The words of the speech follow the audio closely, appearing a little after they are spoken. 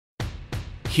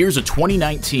Here's a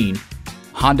 2019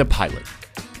 Honda Pilot.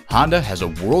 Honda has a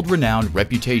world-renowned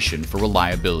reputation for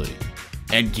reliability.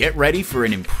 And get ready for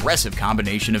an impressive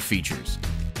combination of features.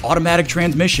 Automatic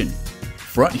transmission,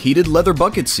 front heated leather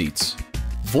bucket seats,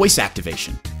 voice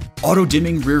activation,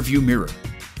 auto-dimming rear-view mirror,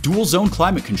 dual-zone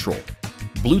climate control,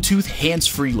 Bluetooth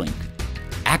hands-free link,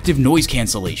 active noise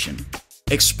cancellation,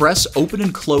 express open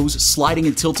and close sliding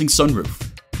and tilting sunroof,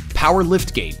 power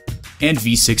liftgate, and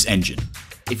V6 engine.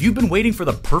 If you've been waiting for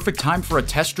the perfect time for a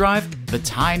test drive, the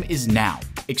time is now.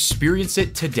 Experience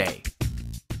it today.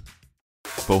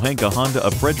 Pohanka Honda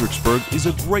of Fredericksburg is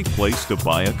a great place to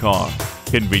buy a car.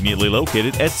 Conveniently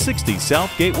located at 60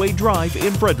 South Gateway Drive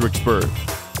in Fredericksburg.